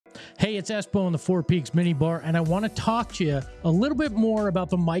Hey, it's Espo in the Four Peaks Mini Bar, and I want to talk to you a little bit more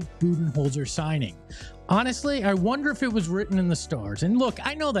about the Mike Budenholzer signing. Honestly, I wonder if it was written in the stars. And look,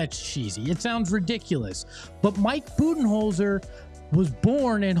 I know that's cheesy. It sounds ridiculous. But Mike Budenholzer was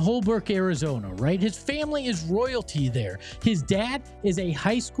born in Holbrook, Arizona, right? His family is royalty there. His dad is a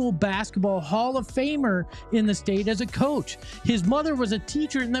high school basketball Hall of Famer in the state as a coach. His mother was a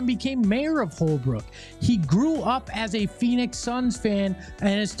teacher and then became mayor of Holbrook. He grew up as a Phoenix Suns fan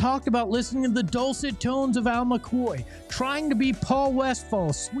and has talked about listening to the dulcet tones of Al McCoy, trying to be Paul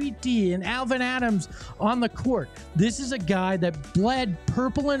Westphal, Sweet D, and Alvin Adams on the court. This is a guy that bled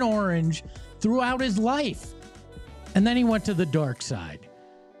purple and orange throughout his life. And then he went to the dark side.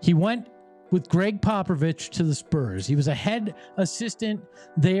 He went with Greg Popovich to the Spurs. He was a head assistant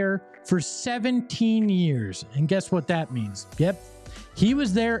there for 17 years. And guess what that means? Yep. He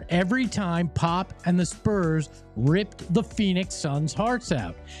was there every time Pop and the Spurs ripped the Phoenix Suns' hearts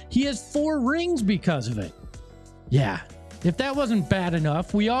out. He has 4 rings because of it. Yeah. If that wasn't bad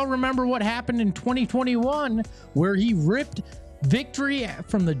enough, we all remember what happened in 2021, where he ripped victory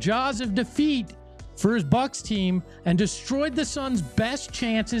from the jaws of defeat for his Bucks team and destroyed the Suns' best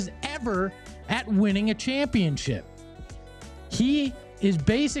chances ever at winning a championship. He is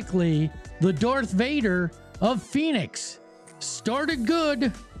basically the Darth Vader of Phoenix. Started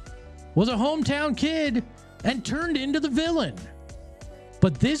good, was a hometown kid, and turned into the villain.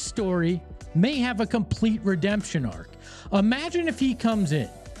 But this story may have a complete redemption arc. Imagine if he comes in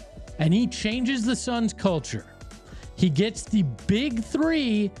and he changes the Suns' culture. He gets the big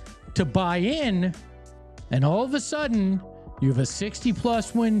 3 to buy in, and all of a sudden, you have a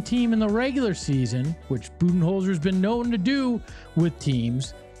 60-plus win team in the regular season, which Budenholzer's been known to do with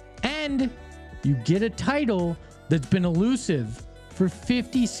teams, and you get a title that's been elusive for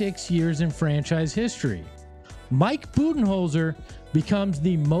 56 years in franchise history. Mike Budenholzer becomes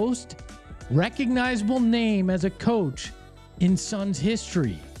the most recognizable name as a coach in Suns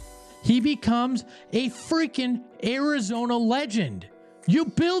history. He becomes a freaking Arizona legend. You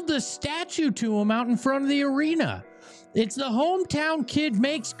build the statue to him out in front of the arena. It's the hometown kid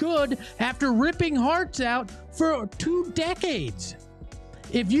makes good after ripping hearts out for 2 decades.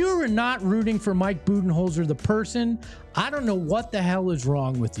 If you are not rooting for Mike Budenholzer, the person, I don't know what the hell is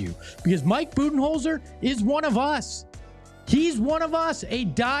wrong with you, because Mike Budenholzer is one of us. He's one of us, a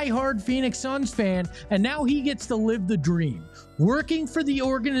diehard Phoenix Suns fan, and now he gets to live the dream, working for the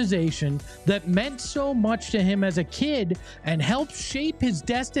organization that meant so much to him as a kid and helped shape his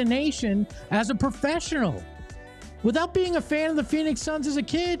destination as a professional. Without being a fan of the Phoenix Suns as a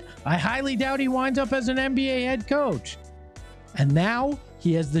kid, I highly doubt he winds up as an NBA head coach. And now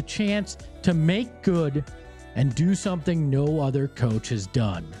he has the chance to make good and do something no other coach has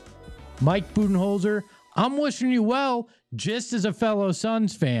done. Mike Budenholzer, I'm wishing you well, just as a fellow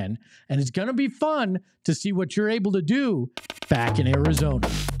Suns fan, and it's going to be fun to see what you're able to do back in Arizona.